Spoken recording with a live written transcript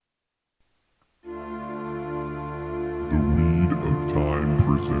The Weed of Time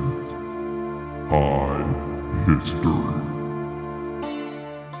presents High History.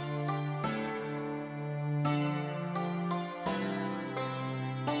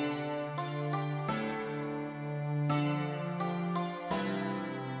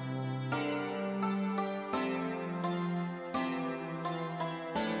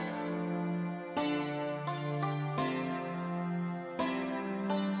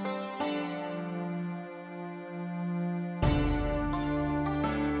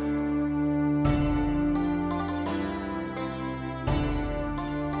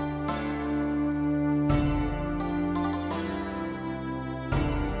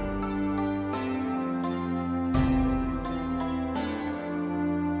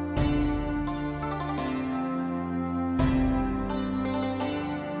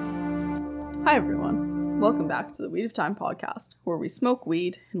 Hi everyone, welcome back to the Weed of Time podcast, where we smoke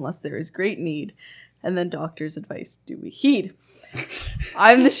weed unless there is great need, and then doctor's advice do we heed.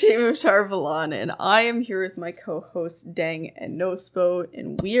 I'm the Shame of Tarvalon, and I am here with my co-hosts Dang and Nospo,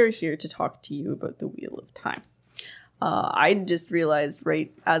 and we are here to talk to you about the Wheel of Time. I just realized right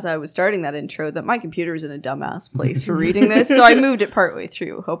as I was starting that intro that my computer is in a dumbass place for reading this, so I moved it partway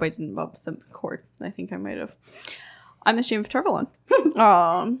through. Hope I didn't bump the cord. I think I might have. I'm the Shame of Tarvalon.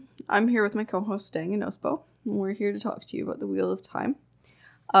 I'm here with my co-host Dang and Nospo, and we're here to talk to you about the Wheel of Time.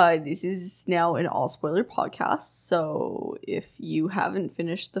 This is now an all-spoiler podcast, so if you haven't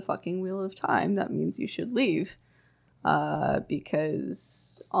finished the fucking Wheel of Time, that means you should leave.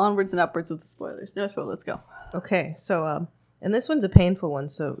 Because onwards and upwards with the spoilers. Nospo, let's go. Okay, so, and this one's a painful one,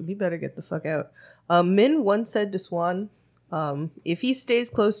 so you better get the fuck out. Min once said to Swan, if he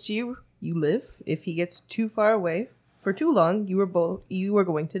stays close to you, you live. If he gets too far away for too long, you are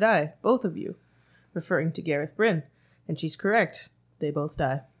going to die, both of you, referring to Gareth Bryn. And she's correct. They both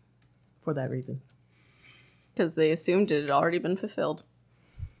die for that reason. Because they assumed it had already been fulfilled.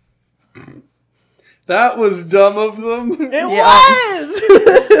 That was dumb of them. It was!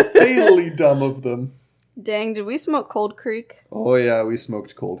 Fatally dumb of them. Dang, did we smoke Cold Creek? Oh yeah, we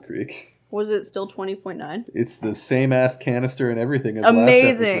smoked Cold Creek. Was it still 20.9? It's the same ass canister and everything as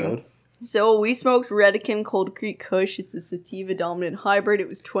Amazing. last episode. So we smoked Redican Cold Creek Kush. It's a sativa dominant hybrid. It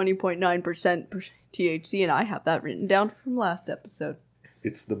was 20.9% THC, and I have that written down from last episode.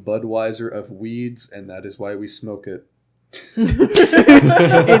 It's the Budweiser of weeds, and that is why we smoke it. It's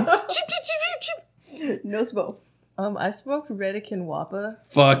chip, chip, chip, chip. No smoke. I smoked Redican Wappa,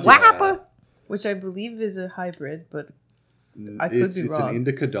 Fuck Wappa. which I believe is a hybrid, but I could be It's wrong. an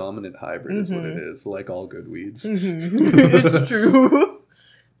indica dominant hybrid is what it is, like all good weeds. It's true.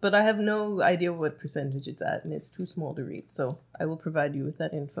 But I have no idea what percentage it's at, and it's too small to read, so I will provide you with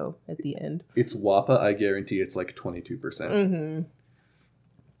that info at the end. It's Wappa, I guarantee it's like 22%. Mm-hmm.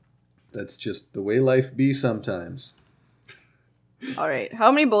 That's just the way life be sometimes. All right.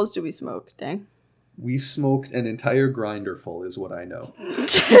 How many bowls did we smoke? Dang. We smoked an entire grinder full is what I know.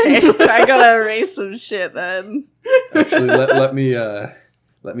 Okay. I gotta erase some shit then. Actually, let me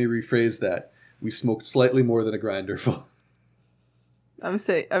rephrase that. We smoked slightly more than a grinder full. I'm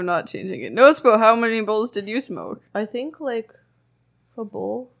not changing it. Nospo, how many bowls did you smoke? I think, like, a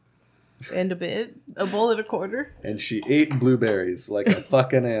bowl and a bit. A bowl and a quarter. And she ate blueberries like a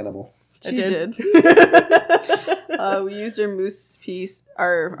fucking animal. She did. We used our moose piece,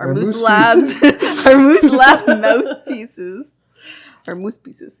 our Moose moose labs, our moose lab mouthpieces, our moose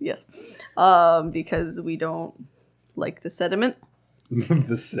pieces, yes. Because we don't like the sediment.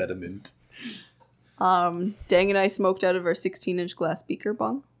 The sediment. Dang and I smoked out of our 16-inch glass beaker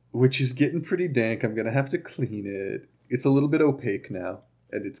bong. Which is getting pretty dank. I'm going to have to clean it. It's a little bit opaque now.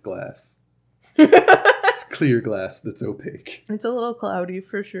 And it's glass. It's clear glass that's opaque. It's a little cloudy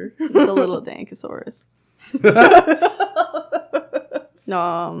for sure. It's a little dankosaurus.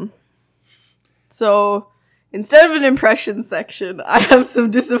 So instead of an impression section, I have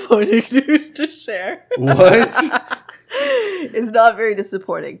some disappointing news to share. What? It's not very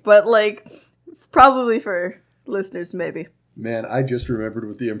disappointing, but like probably for listeners maybe. Man, I just remembered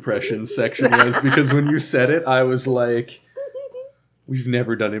what the impressions section was because when you said it, I was like, we've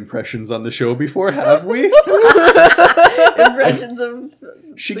never done impressions on the show before, have we? Impressions of...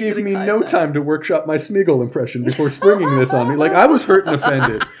 She gave me no time to workshop my Smeagol impression before springing this on me. Like, I was hurt and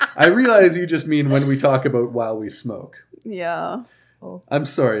offended. I realize you just mean when we talk about while we smoke. Yeah. Oh. I'm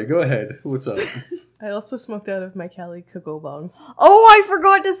sorry. Go ahead. What's up? I also smoked out of my Cali Cocoa Bong. Oh, I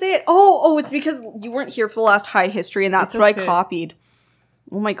forgot to say it. Oh, it's because you weren't here for the last high history, and that's It's what okay. I copied.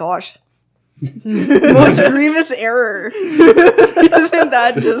 Oh my gosh. Most grievous error. Isn't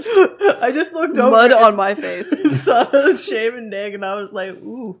that just I just looked over mud and on my face? saw Shame and Dag, and I was like,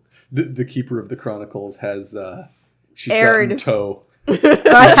 ooh. The keeper of the chronicles has She's aired. gotten toe.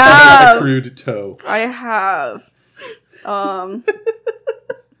 I have. Crude toe. I have. I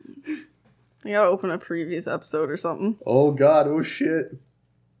gotta open a previous episode or something. Oh god, oh shit.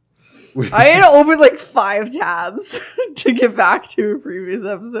 I had to open like 5 tabs to get back to a previous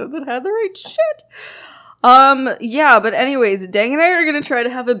episode that had the right shit. Yeah, but anyways, Dang and I are gonna try to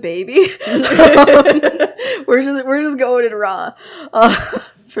have a baby. We're just going in raw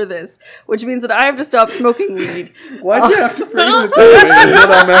for this, which means that I have to stop smoking weed. Why'd you have to phrase it that way is what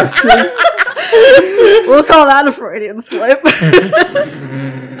I'm asking? We'll call that a Freudian slip.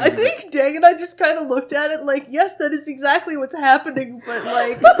 I think Dang and I just kind of looked at it like, yes, that is exactly what's happening, but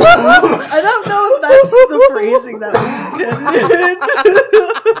like, I don't know if that's the phrasing that was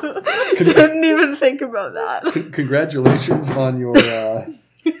intended. Didn't even think about that. Congratulations on your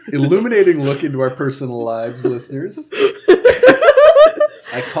illuminating look into our personal lives, listeners.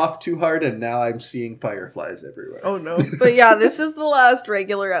 I coughed too hard and now I'm seeing fireflies everywhere. Oh no. But yeah, this is the last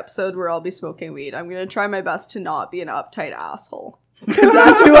regular episode where I'll be smoking weed. I'm gonna try my best to not be an uptight asshole. Because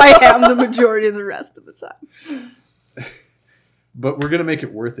that's who I am the majority of the rest of the time. But we're going to make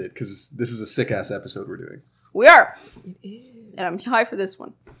it worth it because this is a sick-ass episode we're doing. We are! And I'm high for this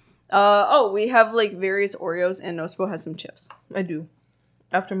one. We have like various Oreos and Nospo has some chips. I do.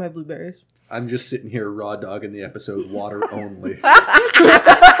 After my blueberries. I'm just sitting here raw dogging the episode water only.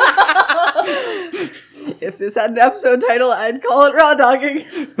 If this had an episode title, I'd call it Raw Dogging.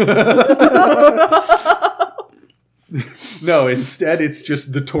 No, instead it's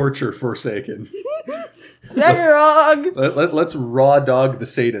just the torture Forsaken. Semirhage! Let's raw dog the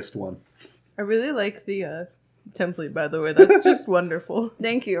sadist one. I really like the template, by the way. That's just wonderful.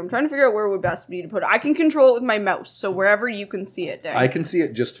 Thank you. I'm trying to figure out where would best be to put it. I can control it with my mouse, so wherever you can see it, Dan. I can see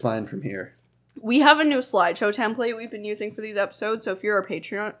it just fine from here. We have a new slideshow template we've been using for these episodes, so if you're our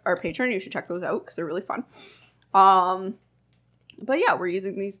patron, you should check those out because they're really fun. But yeah, we're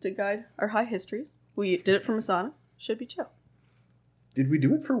using these to guide our high histories. We did it for Masana. Should be chill. Did we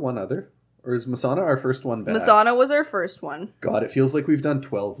do it for one other? Or is Masana our first one back? Masana was our first one. God, it feels like we've done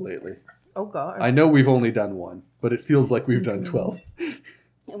 12 lately. Oh god. I know we've only done one, but it feels like we've done 12.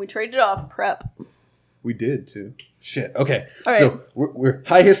 And we traded off prep. We did, too. Shit, okay. All right. So, we're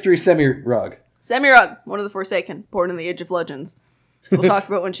high history Semirhage. Semirhage, one of the Forsaken, born in the Age of Legends. We'll talk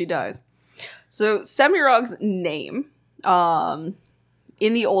about when she dies. So, Semirhage's name,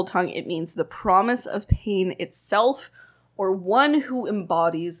 in the Old Tongue, it means the promise of pain itself, or one who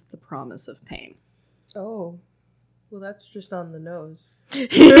embodies the promise of pain. Oh. Well, that's just on the nose.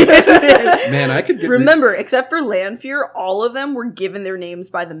 Man, I could get... Remember, except for Lanfear, all of them were given their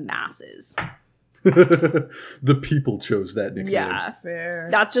names by the masses. The people chose that nickname. Yeah. Fair.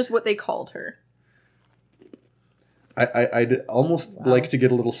 That's just what they called her. I'd almost like to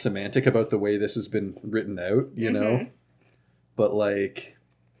get a little semantic about the way this has been written out, you know? But, like...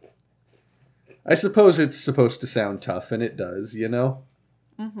 I suppose it's supposed to sound tough, and it does, you know?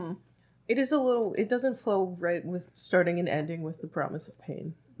 Mm-hmm. It is a little... It doesn't flow right with starting and ending with the promise of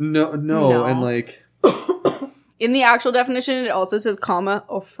pain. No, and, like... In the actual definition, it also says, comma,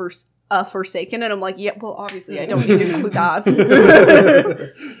 Forsaken, and I'm like, yeah, well, obviously, I don't need to include that.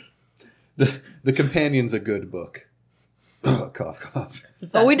 The Companion's a good book. Cough, cough.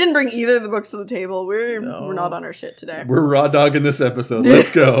 Oh, we didn't bring either of the books to the table. We're not on our shit today. We're raw dogging this episode.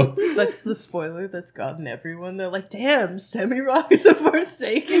 Let's go. That's the spoiler that's gotten everyone. They're like, damn, Semirhage is a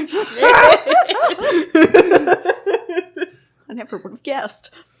Forsaken shit. I never would have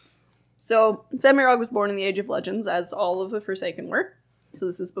guessed. So, Semirhage was born in the Age of Legends, as all of the Forsaken were. So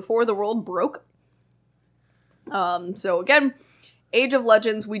this is before the world broke. So again, Age of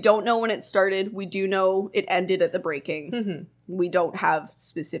Legends, we don't know when it started. We do know it ended at the breaking. Mm-hmm. We don't have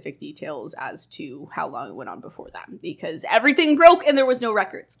specific details as to how long it went on before that, because everything broke and there was no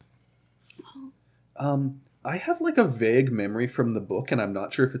records. I have like a vague memory from the book, and I'm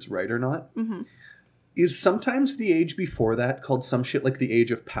not sure if it's right or not. Mm-hmm. Is sometimes the age before that called some shit like the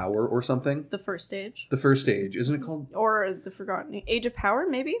Age of Power or something? The First Age. The First Age, isn't it called? Or the Forgotten Age of Power,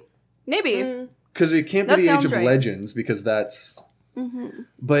 maybe? Maybe. Because it can't be That the Age sounds of right. Legends, because that's... Mm-hmm.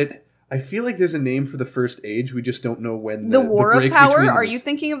 But I feel like there's a name for the First Age, we just don't know when The War of break Power? between Are was. you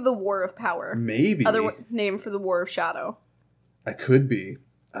thinking of the War of Power? Maybe. Other name for the War of Shadow. I could be.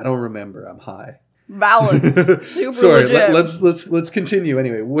 I don't remember. I'm high. Valid. Super Sorry, legit. let's continue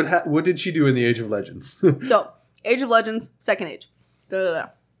anyway. What did she do in the Age of Legends? So, Age of Legends, Second Age.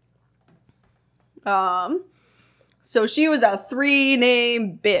 So she was a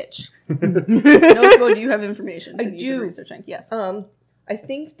 3-name bitch. No, do you have information? I that you do. been researching? Yes. I I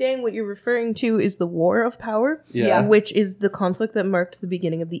think, Dang, what you're referring to is the War of Power. Yeah. Which is the conflict that marked the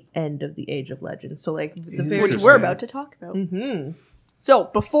beginning of the end of the Age of Legends. So, like, the very... Which we're about to talk about. Mm-hmm. So,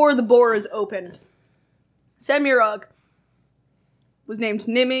 before the bore is opened, Semirhage was named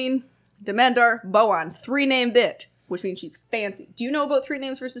Nimin, Demandar, Boan, 3-name bitch, which means she's fancy. Do you know about 3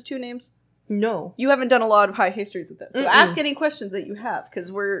 names versus 2 names? No. You haven't done a lot of high histories with this, so ask any questions that you have,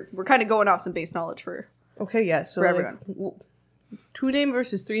 because we're kind of going off some base knowledge for Okay, yeah. So, for everyone. 2-name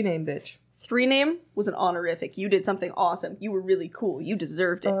versus 3-name bitch. 3-name was an honorific. You did something awesome. You were really cool. You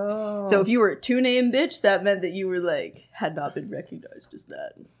deserved it. Oh. So if you were a 2-name bitch, that meant that you were like had not been recognized as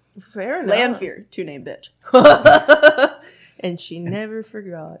that. Fair enough. Lanfear, 2-name bitch. And she never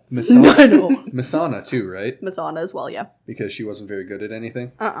forgot. Masana too, right? Masana as well, yeah. Because she wasn't very good at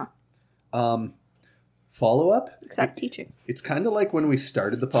anything. Uh-uh. Follow-up? Except teaching. It's kind of like when we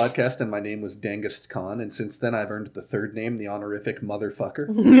started the podcast and my name was Dengist Khan, and since then I've earned the 3rd name, the honorific motherfucker.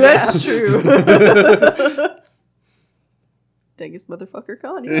 That's true. Dangest motherfucker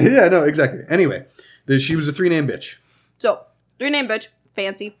Con. Yeah, no, exactly. Anyway, she was a 3-name bitch. So, 3-name bitch,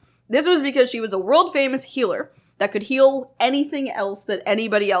 fancy. This was because she was a world-famous healer that could heal anything else that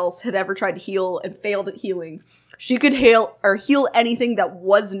anybody else had ever tried to heal and failed at healing. She could heal anything that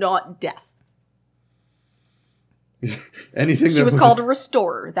was not death. Anything She that was called a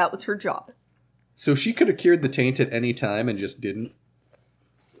restorer. That was her job. So she could have cured the taint at any time and just didn't?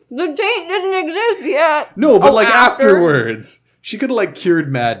 The taint didn't exist yet. No, but afterwards. She could have like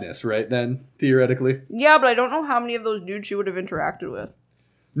cured madness, right then, theoretically? Yeah, but I don't know how many of those dudes she would have interacted with.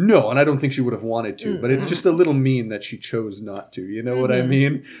 No, and I don't think she would have wanted to, but it's just a little mean that she chose not to. You know what I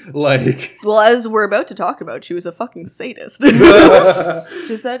mean? Like... Well, as we're about to talk about, she was a fucking sadist.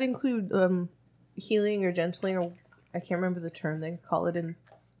 Does that include healing or gentling, or I can't remember the term they call it in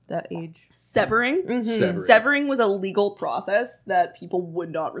that age? Severing. Severing was a legal process that people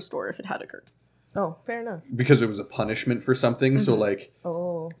would not restore if it had occurred. Oh, fair enough. Because it was a punishment for something, so like...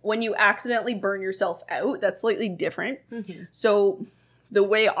 Oh. When you accidentally burn yourself out, that's slightly different. So the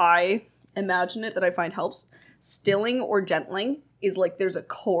way I imagine it that I find helps, stilling or gentling is like there's a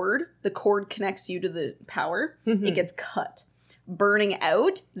cord. The cord connects you to the power. It gets cut. Burning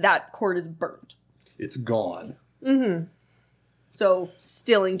out, that cord is burned. It's gone. So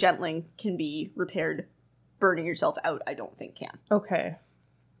stilling, gentling can be repaired. Burning yourself out, I don't think can. Okay.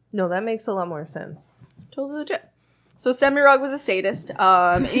 No, that makes a lot more sense. Totally legit. So Semirhage was a sadist.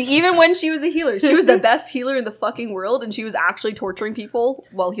 Even when she was a healer, she was the best healer in the fucking world, and she was actually torturing people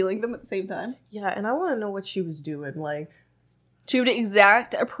while healing them at the same time. Yeah, and I want to know what she was doing. Like, she would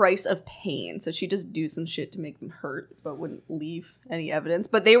exact a price of pain, so she'd just do some shit to make them hurt, but wouldn't leave any evidence.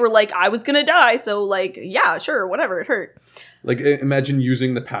 But they were like, I was gonna die, so like, yeah, sure, whatever, it hurt. Like, imagine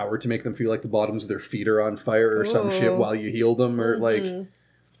using the power to make them feel like the bottoms of their feet are on fire or some shit while you heal them, or like...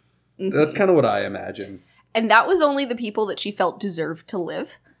 That's kind of what I imagine. And that was only the people that she felt deserved to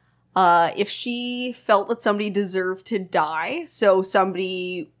live. If she felt that somebody deserved to die,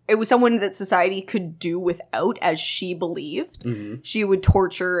 it was someone that society could do without, as she believed, she would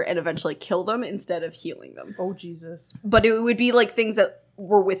torture and eventually kill them instead of healing them. oh, Jesus. But it would be like things that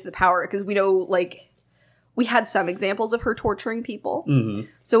were with the power, because we know, like, we had some examples of her torturing people.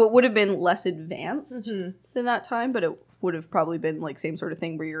 So it would have been less advanced than that time, but it would have probably been like same sort of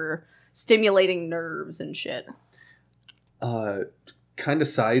thing where you're stimulating nerves and shit. Kind of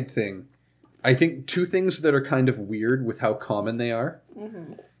side thing. I think 2 things that are kind of weird with how common they are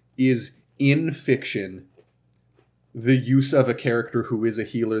is in fiction, the use of a character who is a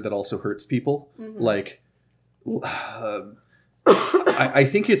healer that also hurts people. Like, I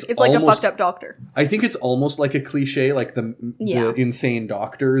think it's like almost, a fucked up doctor. I think it's almost like a cliche, like the insane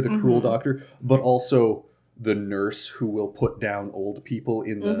doctor, the cruel doctor, but also the nurse who will put down old people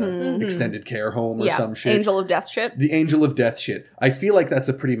in the extended care home or some shit. Angel of death shit. The angel of death shit. I feel like that's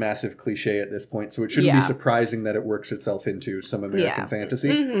a pretty massive cliche at this point, so it shouldn't be surprising that it works itself into some American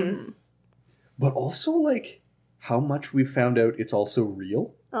fantasy. But also, like, how much we've found out it's also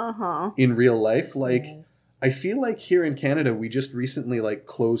real in real life. Like, I feel like here in Canada, we just recently, like,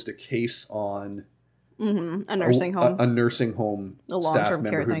 closed a case on a nursing home. A nursing home staff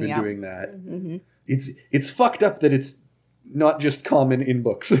member who'd been doing that. It's fucked up that it's not just common in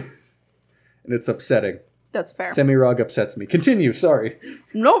books. And it's upsetting. That's fair. Semirhage upsets me. Continue, sorry.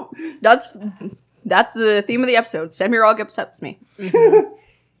 No, that's the theme of the episode. Semirhage upsets me.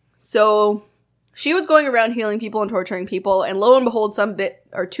 So, she was going around healing people and torturing people, and lo and behold,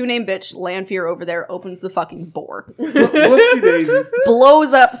 2-name bitch, Lanfear over there, opens the fucking bore. Whoopsie daisies.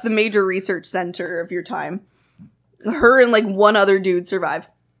 Blows up the major research center of your time. Her and, like, one other dude survive.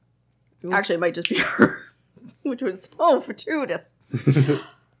 Actually, it might just be her. Which was so fortuitous.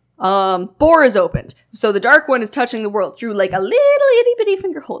 Bore is opened. So the Dark One is touching the world through like a little itty bitty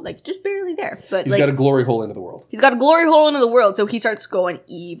finger hole, like just barely there. But He's like, got a glory hole into the world. he's got a glory hole into the world, so he starts going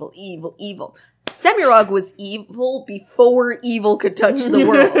evil, evil, evil. Semirhage was evil before evil could touch the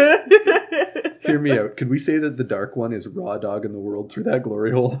world. Hear me out. Could we say that the Dark One is raw dog in the world through that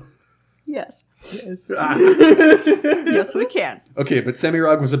glory hole? Yes. Yes. Yes, we can. Okay, but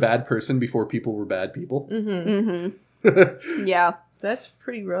Semirhage was a bad person before people were bad people. Yeah. That's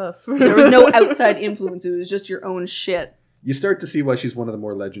pretty rough. There was no outside influence. It was just your own shit. You start to see why she's one of the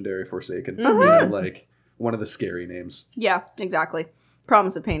more legendary Forsaken. You know, like, one of the scary names. Yeah, exactly.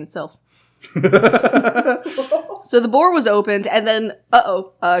 Promise of Pain itself. So the bore was opened, and then,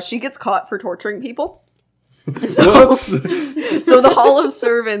 she gets caught for torturing people. So, Whoops! so the Hall of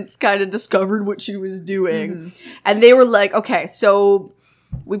Servants kind of discovered what she was doing. And they were like, okay, so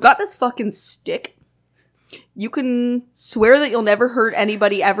we've got this fucking stick. You can swear that you'll never hurt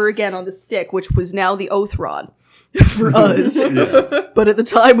anybody ever again on the stick, which was now the oath rod for us. Yeah. But at the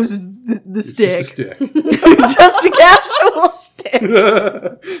time was the stick. Just a stick. Just a casual stick.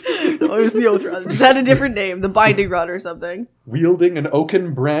 No, it was the oath rod. It just had a different name, the binding rod or something. Wielding an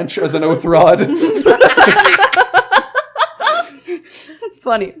oaken branch as an oath rod.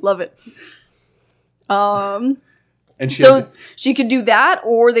 Funny, love it. And she So she could do that,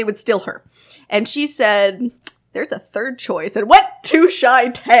 or they would steal her. And she said, "There's a third choice." And what? Too shy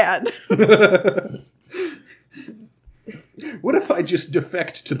tan. What if I just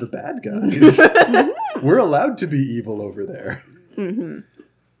defect to the bad guys? We're allowed to be evil over there.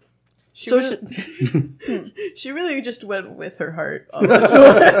 She really just went with her heart on this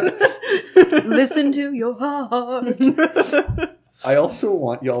one. Listen to your heart. I also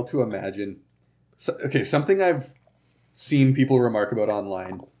want y'all to imagine... something I've seen people remark about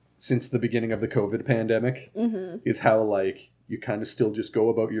online since the beginning of the COVID pandemic is how, like, you kind of still just go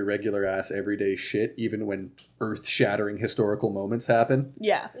about your regular ass everyday shit even when earth-shattering historical moments happen.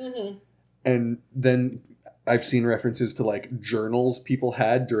 Yeah. And then I've seen references to, like, journals people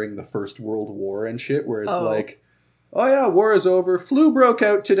had during the First World War and shit, where it's like, oh yeah, war is over, flu broke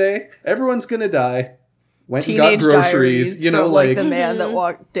out today, everyone's gonna die. Went Teenage and got groceries, diaries you know, from, like the man that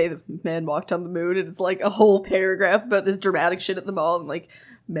walked on the moon, and it's like a whole paragraph about this dramatic shit at the mall, and like,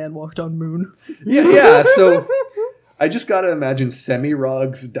 man walked on moon. yeah, so I just gotta imagine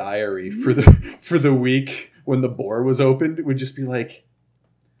Semirhage's diary for the week when the bore was opened. It would just be like,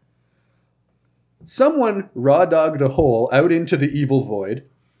 someone raw dogged a hole out into the evil void.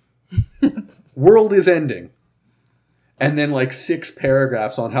 World is ending. And then like 6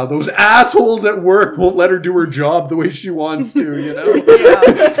 paragraphs on how those assholes at work won't let her do her job the way she wants to, you know?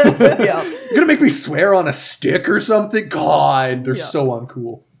 Yeah. You're gonna make me swear on a stick or something? God, they're so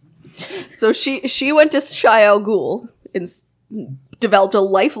uncool. So she went to Shai Al Ghul and developed a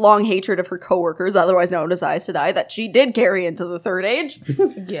lifelong hatred of her coworkers, otherwise known as Aes Sedai, that she did carry into the Third Age.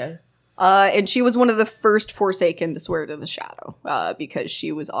 Yes. And she was one of the first Forsaken to swear to the Shadow, because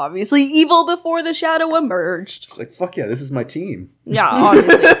she was obviously evil before the Shadow emerged. It's like, fuck yeah, this is my team. Yeah,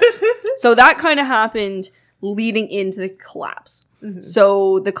 obviously. So that kind of happened leading into the collapse.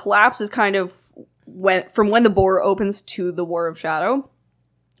 So the collapse is kind of from when the bore opens to the War of Shadow,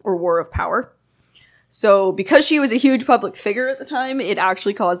 or War of Power. So because she was a huge public figure at the time, it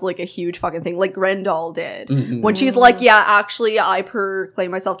actually caused like a huge fucking thing, like Grendel did. When she's like, yeah, actually I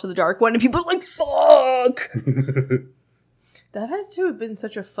proclaim myself to the Dark One, and people are like, fuck! That has to have been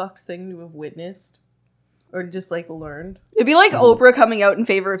such a fucked thing to have witnessed. Or just like learned. It'd be like Oprah coming out in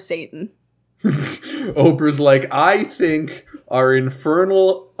favor of Satan. Oprah's like, I think our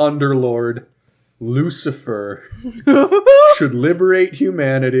infernal underlord, Lucifer, should liberate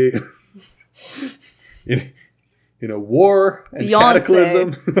humanity in a war and Beyonce.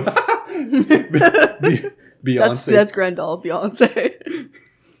 cataclysm. Beyonce. That's Grendel, Beyonce.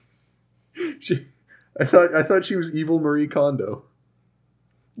 I thought she was evil Marie Kondo.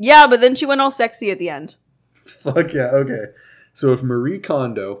 Yeah, but then she went all sexy at the end. Fuck yeah, okay. So if Marie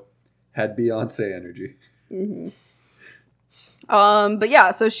Kondo had Beyonce energy. But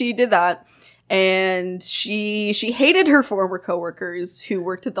yeah, so she did that. And she hated her former coworkers who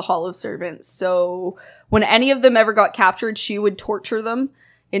worked at the Hall of Servants. So when any of them ever got captured, she would torture them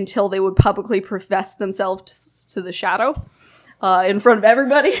until they would publicly profess themselves to the Shadow in front of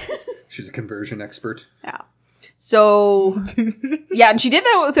everybody. She's a conversion expert. Yeah. So, yeah, and she did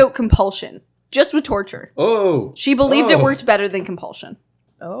that without compulsion, just with torture. Oh! She believed it worked better than compulsion.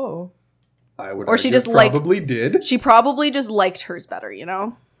 Oh. I would Or she argue just it liked- probably did. She probably just liked hers better, you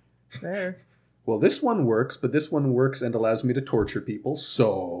know? Fair. Well, this one works, but this one works and allows me to torture people,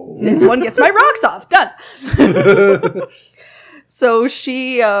 so... This one gets my rocks off. Done. So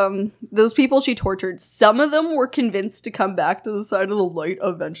she, those people she tortured, some of them were convinced to come back to the side of the light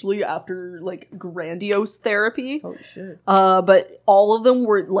eventually after, like, grandiose therapy. Holy shit. But all of them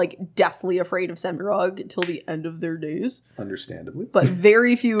were, like, deathly afraid of Semirhage until the end of their days. Understandably. But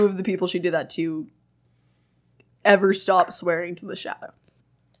very few of the people she did that to ever stopped swearing to the shadow.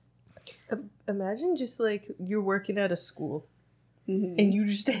 Imagine just, like, you're working at a school. And you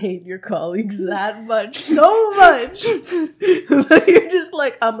just hate your colleagues that much, so much. But you're just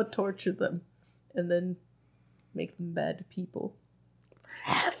like, I'm gonna torture them. And then make them bad people.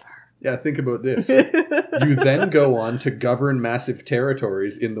 Forever. Yeah, think about this. You then go on to govern massive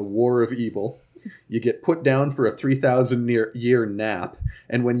territories in the War of Evil. You get put down for a 3,000-year nap.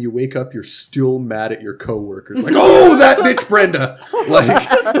 And when you wake up, you're still mad at your coworkers. Like, oh, that bitch Brenda! Like...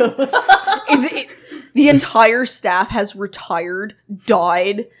 The entire staff has retired,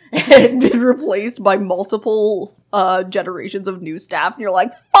 died, and been replaced by multiple generations of new staff. And you're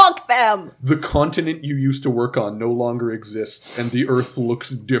like, fuck them! The continent you used to work on no longer exists, and the Earth looks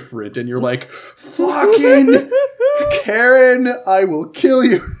different. And you're like, fucking Karen, I will kill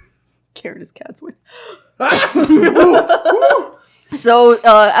you. Karen is Catswin. So,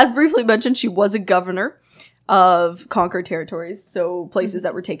 as briefly mentioned, she was a governor of conquered territories, so places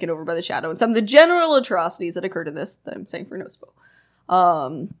that were taken over by the shadow, and some of the general atrocities that occurred in this that I'm saying for Nospo.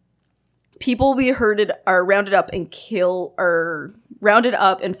 People will be rounded up and fed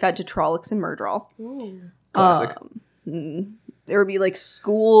to Trollocs and Murdral. Classic. There would be like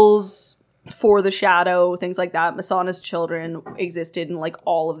schools for the shadow, things like that. Masana's children existed in like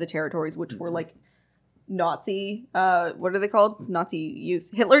all of the territories, which were like Nazi, what are they called? Nazi youth.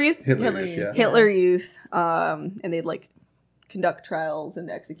 Hitler youth? Hitler youth, yeah. Hitler youth. And they'd like conduct trials and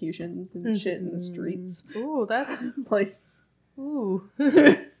executions and shit in the streets. Ooh, that's like, ooh.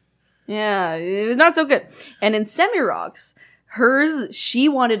 Yeah, it was not so good. And in Semirhage, she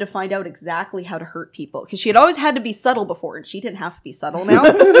wanted to find out exactly how to hurt people. Because she had always had to be subtle before, and she didn't have to be subtle now.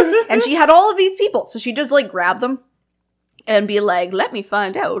 And she had all of these people. So she just like grab them and be like, let me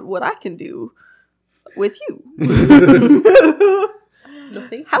find out what I can do with you.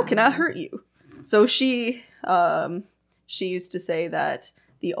 How can I hurt you? So she used to say that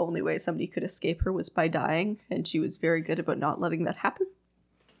the only way somebody could escape her was by dying, and she was very good about not letting that happen.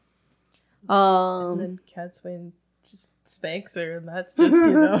 And then Catswain just spanks her, and that's just,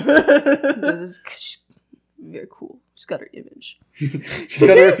 you know. This is very cool. She's got her image. She's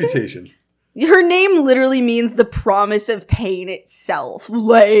got a reputation. Her name literally means the promise of pain itself.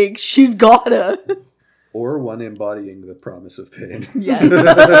 Like, she's gotta. Or one embodying the promise of pain.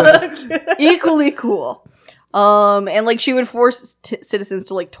 Yes. Equally cool. And like she would force citizens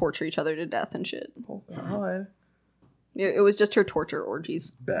to like torture each other to death and shit. Oh god. It was just her torture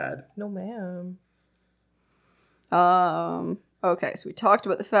orgies. Bad. No ma'am. Okay, so we talked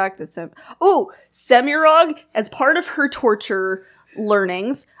about the fact that Semirhage, as part of her torture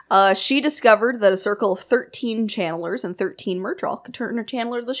learnings, she discovered that a circle of 13 channelers and 13 Murdral could turn a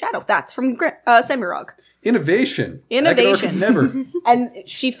channeler to the shadow. That's from Semirhage. Innovation. Never. And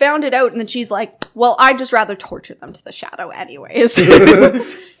she found it out, and then she's like, well, I'd just rather torture them to the shadow anyways.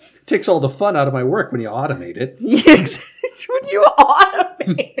 Takes all the fun out of my work when you automate it. It's when you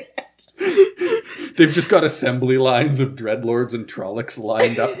automate it. They've just got assembly lines of dreadlords and Trollocs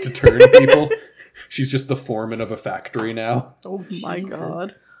lined up to turn people. She's just the foreman of a factory now. Oh my Jesus.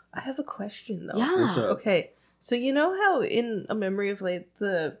 God. I have a question though. Yeah. What's up? Okay. So you know how in A Memory of Light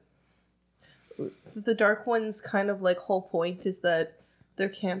the Dark One's kind of like whole point is that there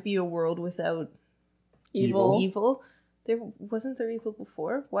can't be a world without evil? Wasn't there evil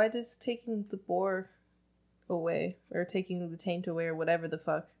before? Why does taking the boar away or taking the taint away or whatever the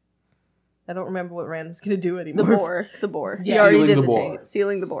fuck? I don't remember what Rand's gonna do anymore. The boar. Yeah. He already Sealing did the the boar. taint.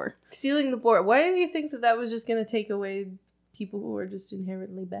 Sealing the boar. Sealing the boar. Why did you think that was just gonna take away people who are just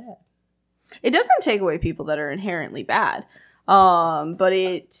inherently bad? It doesn't take away people that are inherently bad. But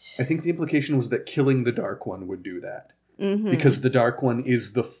it... I think the implication was that killing the Dark One would do that. Mm-hmm. Because the Dark One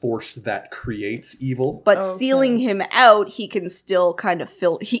is the force that creates evil. But Okay. sealing him out, he can still kind of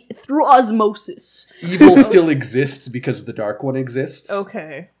through osmosis. Evil still exists because the Dark One exists.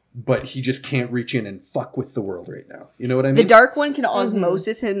 Okay. But he just can't reach in and fuck with the world right now. You know what I mean? The Dark One can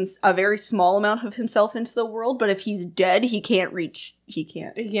osmosis a very small amount of himself into the world, but if he's dead, he can't reach... He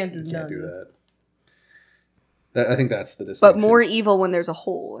can't. He can't do You can't none. do that. I think that's the distinction. But more evil when there's a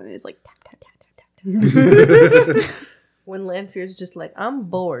hole, and it's like... Tap, tap, tap, tap, tap. When Lanfear's just like, I'm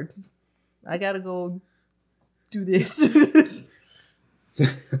bored. I gotta go do this.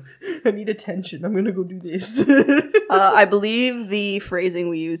 I need attention. I'm gonna go do this. I believe the phrasing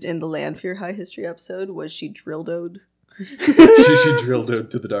we used in the Lanfear High History episode was she drilldoed. she drilled out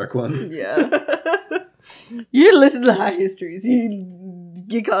to the Dark One. Yeah. You should listen to high histories. You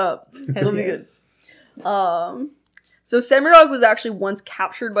get caught up. It'll be good. So Semirhage was actually once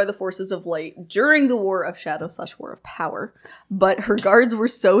captured by the forces of light during the War of Shadow / War of Power, but her guards were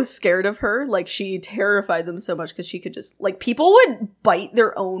so scared of her, like she terrified them so much because she could just, like, people would bite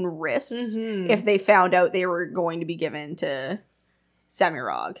their own wrists if they found out they were going to be given to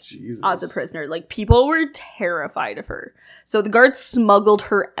Semirhage as a prisoner. Like, people were terrified of her. So the guards smuggled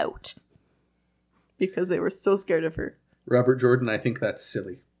her out because they were so scared of her. Robert Jordan, I think that's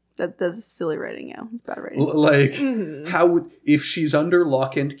silly. That's silly writing, yeah. It's bad writing. Like, how would, if she's under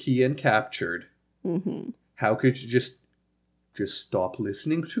lock and key and captured, how could you just stop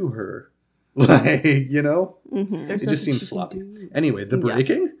listening to her? Like, you know? It just seems sloppy. Anyway, the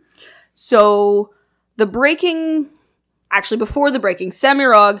breaking? Yeah. So, the breaking, actually before the breaking,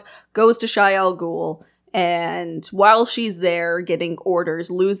 Semirhage goes to Shai Al Ghul, and while she's there getting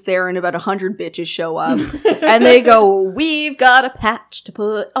orders, Luz there and about 100 bitches show up, and they go, "We've got a patch to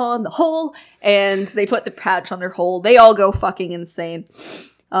put on the hole," and they put the patch on their hole. They all go fucking insane.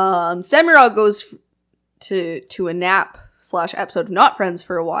 Semirhage goes to a nap / episode of Not Friends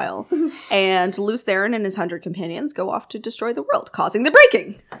for a while, and Luz Theron and his 100 companions go off to destroy the world, causing the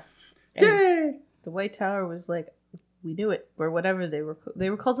breaking. Yay! The White Tower was like, we knew it, or whatever they were. They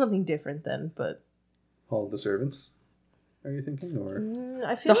were called something different then, but. Hall of the Servants, are you thinking? Or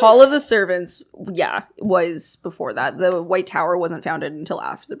I feel the Hall of the Servants, yeah, was before that. The White Tower wasn't founded until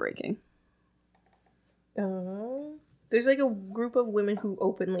after the breaking. There's like a group of women who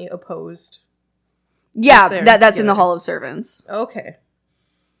openly opposed. Yeah, that's in the Hall of Servants. Okay.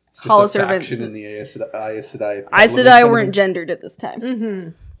 it's just Hall a of Servants. faction in the Aes Sedai. Aes Sedai weren't gendered at this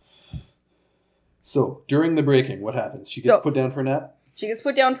time. So, during the breaking, what happens? She gets put down for a nap? She gets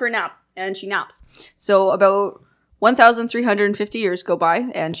put down for a nap, and she naps. So about 1,350 years go by,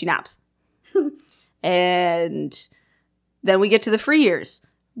 and she naps. And then we get to the Free Years,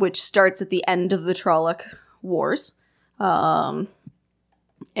 which starts at the end of the Trolloc Wars. And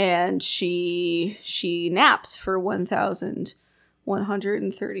she naps for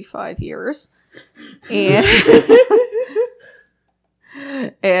 1,135 years. And...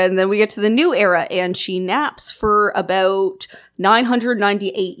 And then we get to the New Era, and she naps for about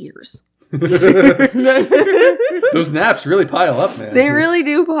 998 years. Those naps really pile up, man. They really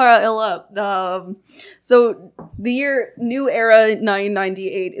do pile up. So the New Era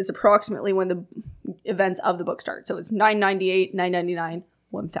 998 is approximately when the events of the book start. So it's 998, 999,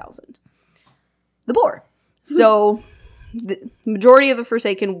 1000. The Boar. So the majority of the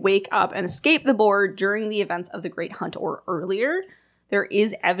Forsaken wake up and escape the Boar during the events of the Great Hunt or earlier. There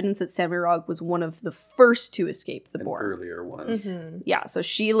is evidence that Semirhage was one of the first to escape the Boar. Earlier one. Yeah, so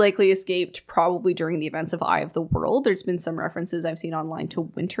she likely escaped probably during the events of Eye of the World. There's been some references I've seen online to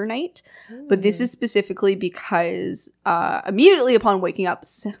Winter Night. But this is specifically because immediately upon waking up,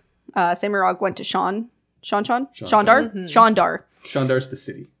 Semirhage went to Shandar? Shandar. Shandar's the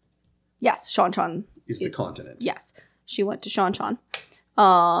city. Yes, Shan is the continent. Yes, she went to Shan.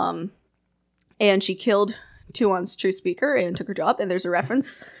 And she killed Tuon's Truth Speaker and took her job, and there's a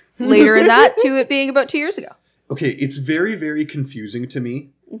reference later in that to it being about 2 years ago. Okay, it's very, very confusing to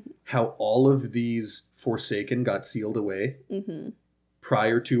me how all of these Forsaken got sealed away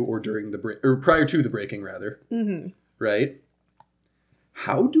prior to or during the prior to the breaking, rather. Right?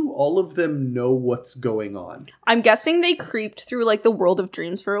 How do all of them know what's going on? I'm guessing they creeped through like the world of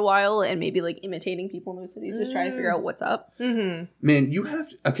dreams for a while and maybe like imitating people in those cities, just trying to figure out what's up. Man, you have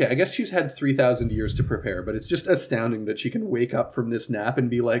to, okay, I guess she's had 3,000 years to prepare, but it's just astounding that she can wake up from this nap and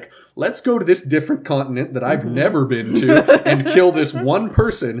be like, let's go to this different continent that I've never been to and kill this one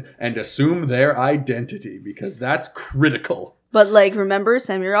person and assume their identity, because that's critical. But, like, remember,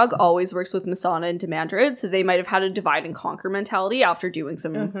 Semirhage always works with Masana and Demandred, so they might have had a divide and conquer mentality after doing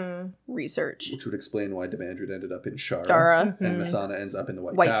some research. Which would explain why Demandred ended up in Shara. And Masana ends up in the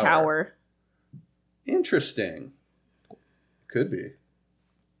White Tower. Interesting. Could be.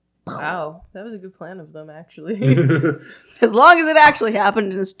 Wow, that was a good plan of them, actually. As long as it actually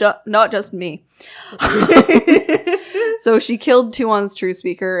happened, and it's not just me. So she killed Tuon's True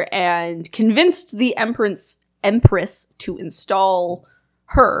Speaker and convinced the Empress to install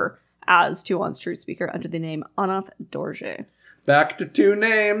her as Tuon's True Speaker under the name Anath Dorje. Back to 2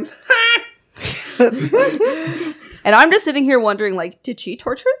 names. And I'm just sitting here wondering, like, did she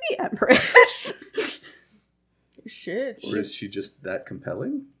torture the Empress? Shit. Or is she just that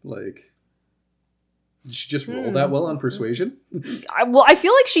compelling? Like, did she just roll that well on persuasion? I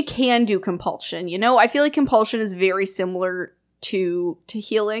feel like she can do compulsion, you know? I feel like compulsion is very similar to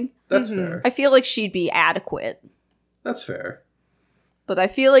healing. That's fair. I feel like she'd be adequate. That's fair. But I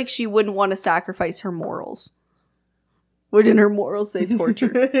feel like she wouldn't want to sacrifice her morals. Wouldn't her morals say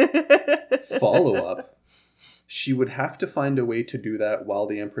torture? Follow-up. She would have to find a way to do that while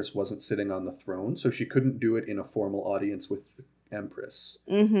the Empress wasn't sitting on the throne, so she couldn't do it in a formal audience with the Empress.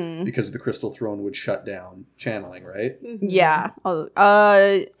 Mm-hmm. Because the Crystal Throne would shut down channeling, right? Yeah.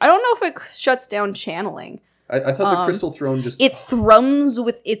 I don't know if it shuts down channeling. I thought the Crystal Throne just... It thruns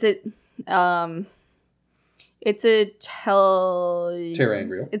with... It's a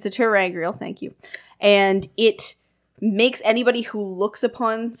Terangrial. It's a terangrial, thank you. And it makes anybody who looks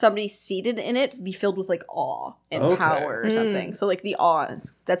upon somebody seated in it be filled with like awe and power or something. So like the awe.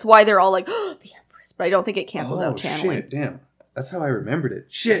 That's why they're all like, oh, the Empress. But I don't think it cancels out channeling. Shit, damn. That's how I remembered it.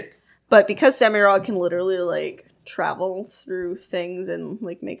 Shit. But because Semirhage can literally like travel through things and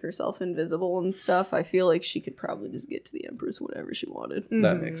like make herself invisible and stuff, I feel like she could probably just get to the Empress whenever she wanted.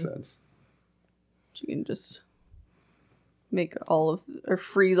 That makes sense. She can just make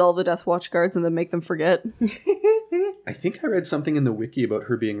freeze all the Death Watch guards and then make them forget. I think I read something in the wiki about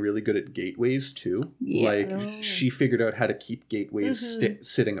her being really good at gateways too. Yeah. Like she figured out how to keep gateways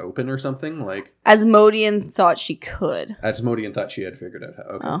sitting open or something. Like Asmodean thought she could. Asmodean thought she had figured out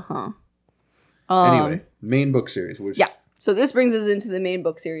how. Okay. Anyway, main book series. Yeah. So this brings us into the main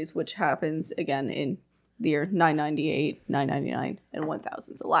book series, which happens again in the year 998, 999, and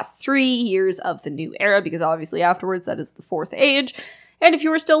 1000. So the last 3 years of the new era, because obviously afterwards that is the Fourth Age. And if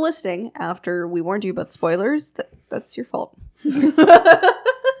you were still listening after we warned you about the spoilers, that's your fault.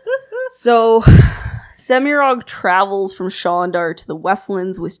 So Semirhage travels from Shandar to the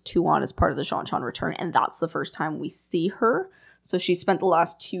Westlands with Tuon as part of the Shan return, and that's the first time we see her. So she spent the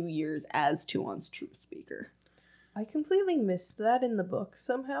last 2 years as Tuon's truth speaker. I completely missed that in the book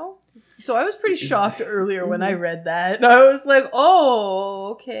somehow. So I was pretty shocked earlier when I read that. I was like,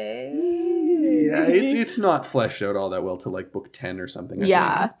 oh, okay. Yeah, it's not fleshed out all that well till like book 10 or something. I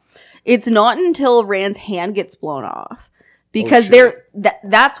think. It's not until Rand's hand gets blown off. Because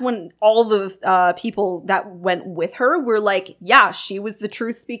that's when all the people that went with her were like, yeah, she was the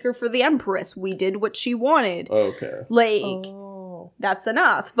truth speaker for the Empress. We did what she wanted. Okay. Like, that's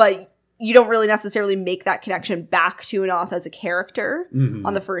enough. But you don't really necessarily make that connection back to Enoth as a character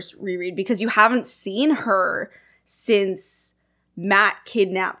on the first reread because you haven't seen her since Matt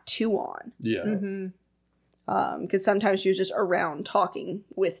kidnapped Tuon. Yeah. Because sometimes she was just around talking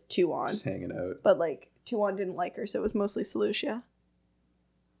with Tuon. Just hanging out. But, like, Tuon didn't like her, so it was mostly Seleucia.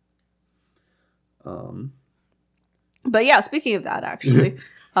 But yeah, speaking of that, actually,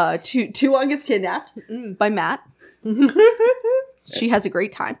 Tuon gets kidnapped by Matt. She has a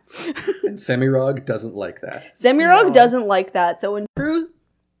great time. And Semirhage doesn't like that. Semirhage doesn't like that. So in true...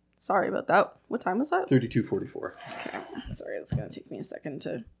 Sorry about that. What time was that? 32:44. Okay. Sorry, it's going to take me a second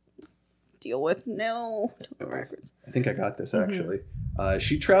to deal with. No. Don't go backwards. I think I got this, actually.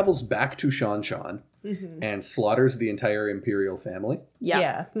 She travels back to Shan and slaughters the entire Imperial family.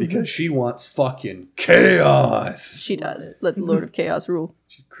 Yeah. Because she wants fucking chaos. She does. Let the Lord of Chaos rule.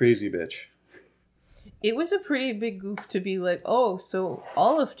 She's a crazy bitch. It was a pretty big goop to be like, oh, so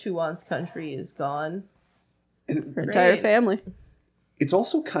all of Tuon's country is gone. And Her entire family. It's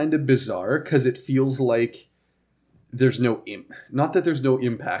also kind of bizarre because it feels like there's no not that there's no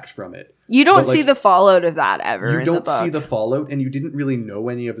impact from it. You don't see the fallout of that ever. You don't see the fallout, and you didn't really know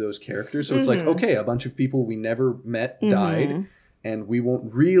any of those characters. So it's like, okay, a bunch of people we never met died, and we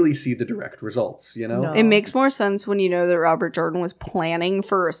won't really see the direct results, you know? No. It makes more sense when you know that Robert Jordan was planning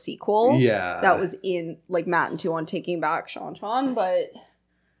for a sequel. Yeah. That was in, like, Matt and Tuon taking back Shan, but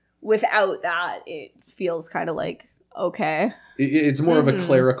without that, it feels kind of like, okay. It's more of a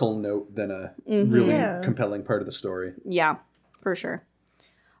clerical note than a really compelling part of the story. Yeah, for sure.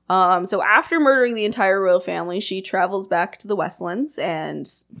 So after murdering the entire royal family, she travels back to the Westlands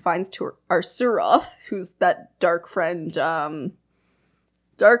and finds Suroth, who's that dark friend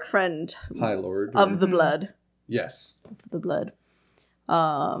High Lord of the blood. Yes. Of the blood.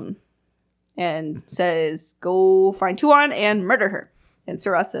 And says, go find Tuon and murder her. And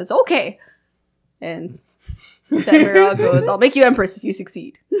Suroth says, okay. And Semirhage goes, I'll make you empress if you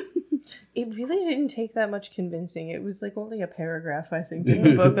succeed. It really didn't take that much convincing. It was like only a paragraph, I think, in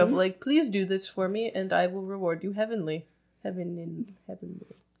the book of like, please do this for me and I will reward you heavenly. Heavenly.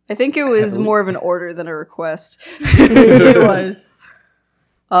 I think it was more of an order than a request. It was.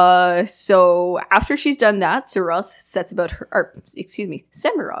 So after she's done that, Semirhage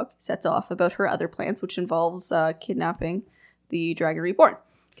sets off about her other plans, which involves kidnapping the Dragon Reborn.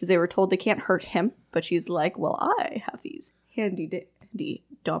 Because they were told they can't hurt him, but she's like, well, I have these handy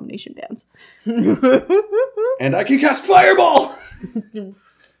domination bands. And I can cast Fireball!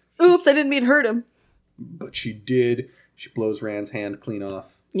 Oops, I didn't mean hurt him. but she did. She blows Rand's hand clean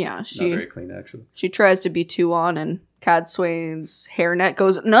off. Yeah, Not very clean, actually. she tries to be too on, and Cad Swain's hairnet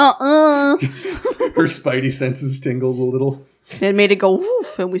goes, nuh-uh. Her spidey senses tingled a little. It made it go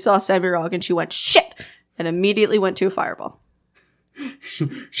woof, and we saw Semirhage, and she went, shit, and immediately went to a fireball.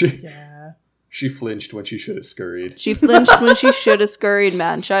 She flinched when she should have scurried. She flinched when she should have scurried,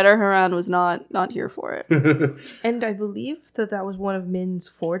 man. Shidar Haran was not here for it. And I believe that was one of Min's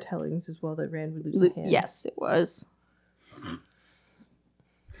foretellings as well, that Rand would lose a hand. Yes, it was.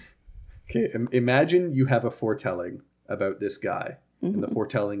 Okay, imagine you have a foretelling about this guy, and the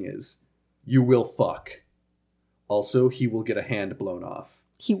foretelling is, you will fuck. Also, he will get a hand blown off.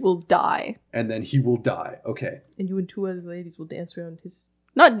 He will die. And then he will die. Okay. And you and 2 other ladies will dance around his...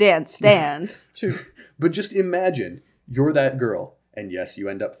 Not dance, stand. True. But just imagine, you're that girl, and yes, you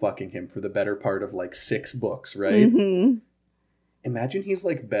end up fucking him for the better part of, 6 books, right? Mm-hmm. Imagine he's,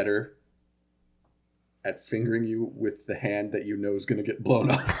 better at fingering you with the hand that you know is going to get blown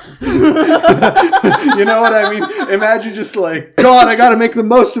off. You know what I mean? Imagine just God, I got to make the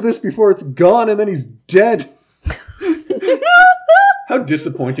most of this before it's gone, and then he's dead. How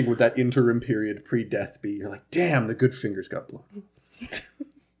disappointing would that interim period pre-death be? You're like, damn, the good fingers got blown.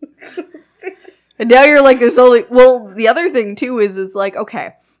 And now you're like, there's only... Well, the other thing, too, is it's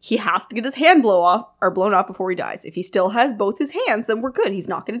okay, he has to get his hand blown off before he dies. If he still has both his hands, then we're good. He's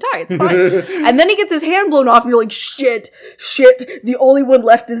not going to die. It's fine. And then he gets his hand blown off, and you're like, shit, the only one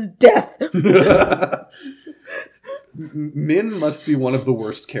left is death. Min must be one of the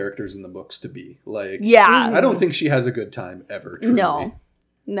worst characters in the books to be. Yeah. I don't think she has a good time ever, truly. No.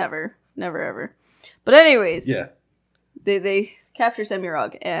 Never, ever. But anyways. Yeah. They capture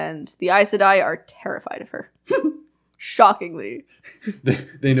Semirhage, and the Aes Sedai are terrified of her. Shockingly.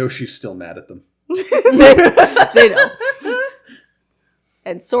 They know she's still mad at them. they know.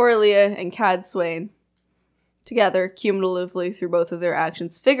 And Soralia and Cad Swain, together, cumulatively through both of their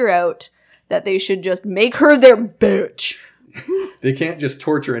actions, figure out that they should just make her their bitch. They can't just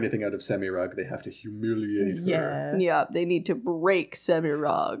torture anything out of Semirhage. They have to humiliate her. Yeah, they need to break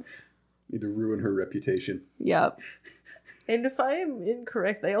Semirhage. Need to ruin her reputation. Yep. And if I am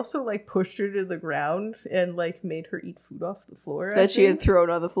incorrect, they also pushed her to the ground and made her eat food off the floor. That she had thrown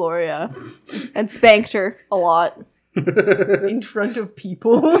on the floor, yeah. And spanked her a lot. In front of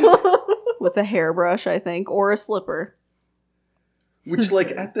people. With a hairbrush, I think, or a slipper. Which,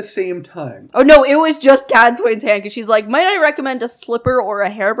 at the same time... Oh, no, it was just Cad Swain's hand, because she's like, might I recommend a slipper or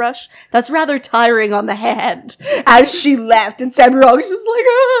a hairbrush? That's rather tiring on the hand. As she left, and Semirhage's just like,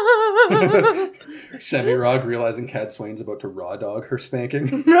 ah. Semirhage realizing Cad Swain's about to raw dog her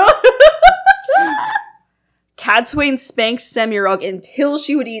spanking. Cad Swain spanked Semirhage until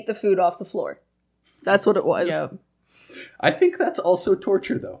she would eat the food off the floor. That's what it was. Yep. I think that's also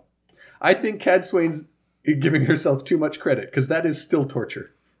torture, though. I think Cad Swain's giving herself too much credit, because that is still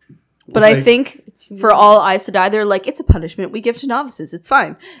torture. But I think for all Aes Sedai, they're like, it's a punishment we give to novices. It's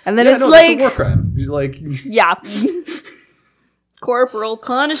fine. And then that's a war crime. Yeah. Corporal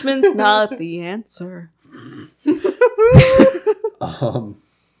punishment's not the answer. But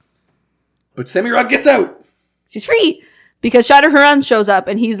Semirhage gets out. She's free. Because Shidar Haran shows up,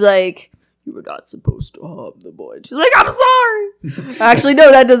 and he's like, you were not supposed to harm the boy. She's like, I'm sorry. Actually,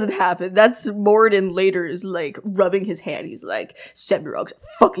 no, that doesn't happen. That's Moradin later is rubbing his hand. He's like, Semirhage's a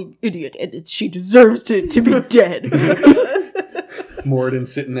fucking idiot, and she deserves to be dead. Moradin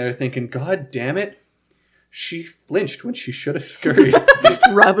sitting there thinking, God damn it. She flinched when she should have scurried.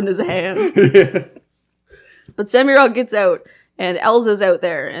 Rubbing his hand. Yeah. But Semirhage gets out, and Elza's out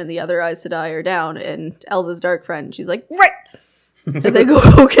there, and the other Aes Sedai are down, and Elza's dark friend, she's like, right! And they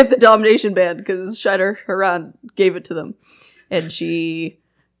go get the Domination Band, because Shidar Haran gave it to them. And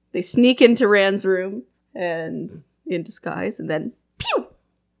they sneak into Rand's room, and in disguise, and then, pew!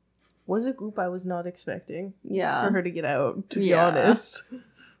 Was a group I was not expecting. Yeah. For her to get out, to be honest.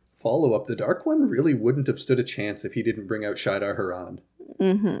 Follow up, the Dark One really wouldn't have stood a chance if he didn't bring out Shidar Haran.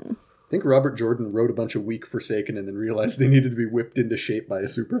 Mm-hmm. I think Robert Jordan wrote a bunch of weak Forsaken and then realized they needed to be whipped into shape by a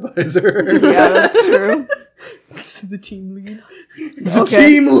supervisor. Yeah, that's true. This is the team lead. The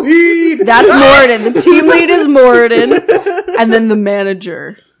team lead! That's Moradin. The team lead is Moradin. And then the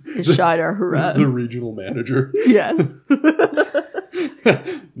manager is Shidar Haran. The regional manager. Yes.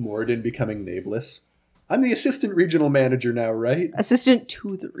 Moradin becoming nameless. I'm the assistant regional manager now, right? Assistant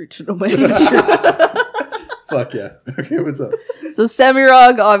to the regional manager. Fuck yeah. Okay, what's up? So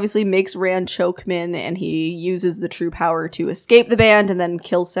Semirhage obviously makes Rand choke Min, and he uses the true power to escape the band and then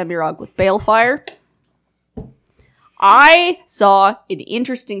kills Semirhage with balefire. I saw an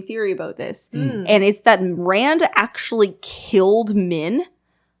interesting theory about this, and it's that Rand actually killed Min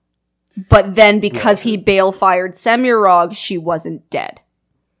But then because he bail fired Semirhage, she wasn't dead.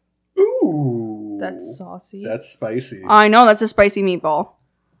 Ooh. That's saucy. That's spicy. I know, that's a spicy meatball.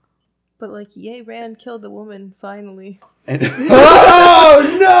 But like, yay, Rand killed the woman, finally. And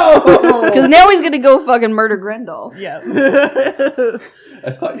oh, no! Because now he's gonna go fucking murder Grendel. Yeah. I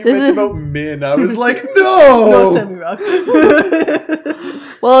thought you This meant is- about Min. I was like, no! No Semirhage.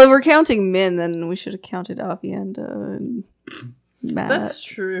 Well, if we're counting Min, then we should have counted Avi and Matt. That's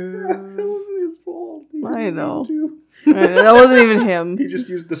true. That wasn't his fault. He I didn't know. mean to. That wasn't even him. He just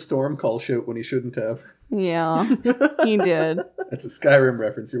used the storm call shout when he shouldn't have. Yeah, he did. That's a Skyrim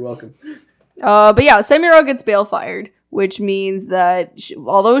reference. You're welcome. But yeah, Semirhage gets bail fired, which means that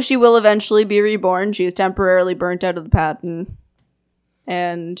although she will eventually be reborn, she is temporarily burnt out of the pattern,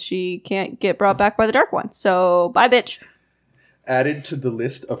 and she can't get brought back by the Dark One. So, bye, bitch. Added to the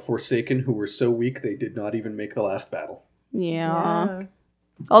list of Forsaken who were so weak they did not even make the last battle. Yeah.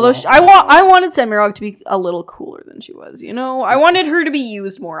 Although I wanted Semirhage to be a little cooler than she was, you know? I wanted her to be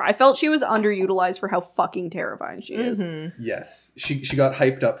used more. I felt she was underutilized for how fucking terrifying she is. Yes. She got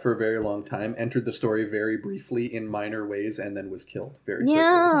hyped up for a very long time, entered the story very briefly in minor ways, and then was killed very quickly.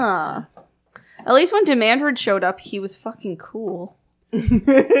 Yeah. At least when Demandred showed up, he was fucking cool.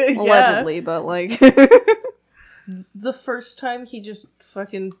 Yeah. Allegedly, but like... The first time he just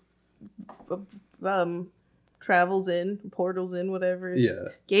fucking travels in, portals in, whatever. Yeah.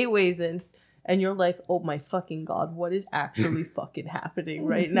 Gateways in. And you're like, oh my fucking god, what is actually fucking happening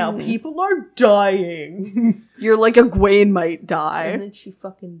right now? People are dying. You're like a Gwaine might die. And then she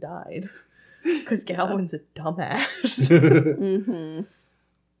fucking died. Because Galwin's a dumbass. Mm-hmm.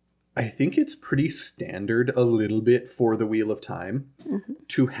 I think it's pretty standard a little bit for the Wheel of Time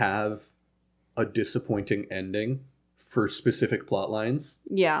to have a disappointing ending for specific plot lines.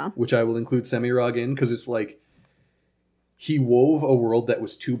 Yeah. Which I will include Semirhage in, because it's like he wove a world that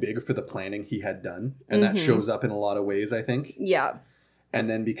was too big for the planning he had done, and that shows up in a lot of ways, I think. Yeah. And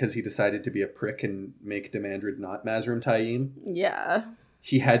then because he decided to be a prick and make Demandred not Mazrim Taim, Yeah.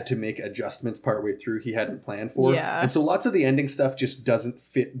 he had to make adjustments partway through he hadn't planned for. Yeah. And so lots of the ending stuff just doesn't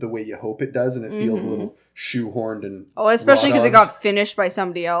fit the way you hope it does, and it feels a little shoehorned and Oh, especially because it raw-dogged. got finished by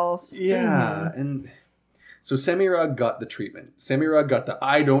somebody else. Yeah, and so Semirhage got the treatment. Semirhage got the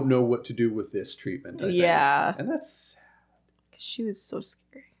I don't know what to do with this treatment, I think. Yeah. And that's... She was so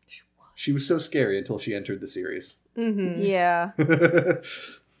scary. She was so scary until she entered the series. Yeah.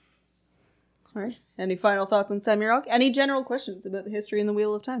 All right. Any final thoughts on Semirhage? Any general questions about the history and the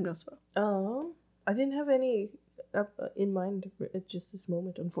Wheel of Time, Nospo? Oh, I didn't have any in mind at just this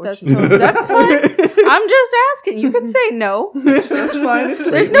moment, That's unfortunately. that's fine. I'm just asking. You can say no. That's fine. It's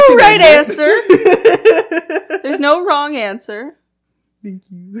There's late. no We can right end it. answer. There's no wrong answer. Thank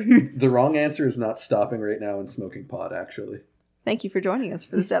you. The wrong answer is not stopping right now and smoking pot, actually. Thank you for joining us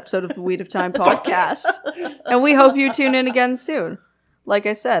for this episode of the Weed of Time podcast. And we hope you tune in again soon. Like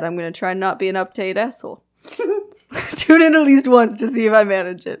I said, I'm going to try and not be an uptight asshole. Tune in at least once to see if I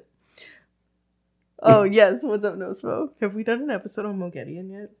manage it. Oh, yes. What's up, Nospo? Have we done an episode on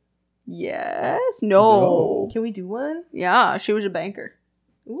Moghedian yet? Yes. No. Can we do one? Yeah, she was a banker.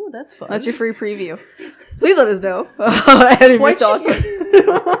 Ooh, that's fun. That's your free preview. Please let us know any of your thoughts on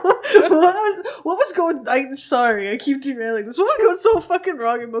what was going... I'm sorry, I keep derailing this. What was going so fucking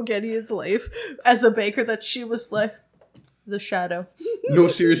wrong in Moghedian's life as a baker that she was like, the shadow? No,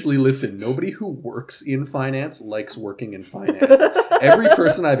 seriously, listen. Nobody who works in finance likes working in finance. Every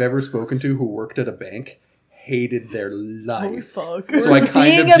person I've ever spoken to who worked at a bank hated their life. Holy fuck. So I kind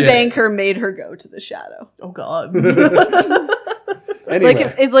Being of a get it. banker made her go to the shadow. Oh god.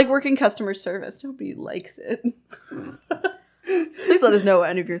 Anyway, It's like working customer service. Nobody likes it. Please let us know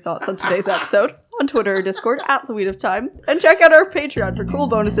any of your thoughts on today's episode on Twitter or Discord at The Weed of Time, and check out our Patreon for cool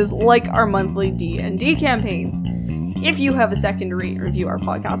bonuses like our monthly D&D campaigns. If you have a second to rate and review our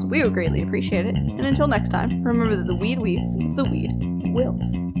podcast, we would greatly appreciate it. And until next time, remember that the weed weaves, the weed wills.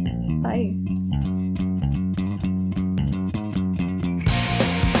 Bye.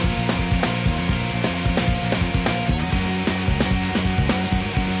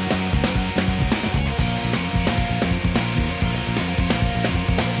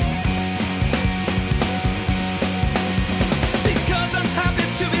 Because I'm happy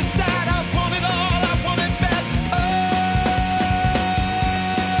to be sad, I want it all, I want it bad. Oh,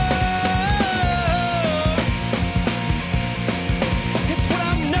 it's what I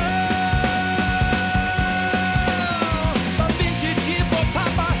know.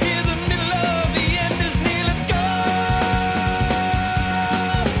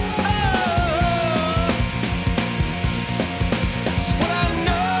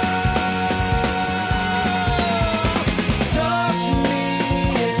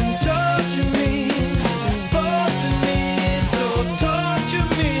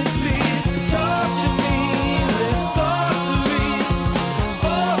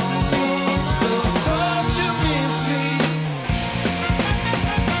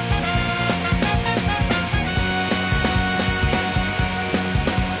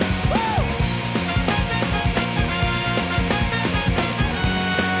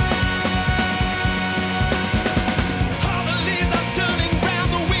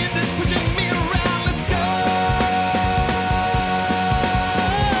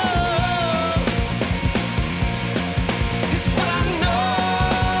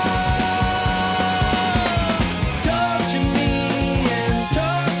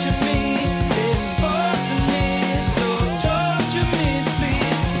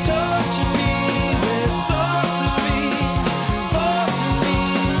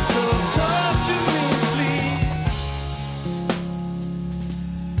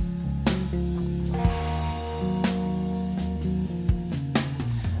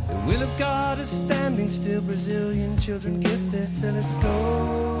 still Brazilian children get their fill. Let's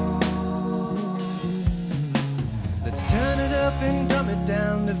go. Let's turn it up and dumb it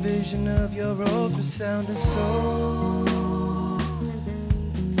down. The vision of your ultrasound is soul.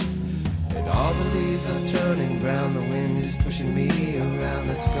 And all the leaves are turning brown. The wind is pushing me around.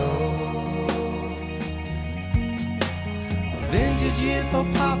 Let's go. Vintage year for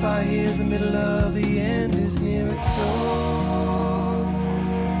Popeye here. The middle of the end is near its soul.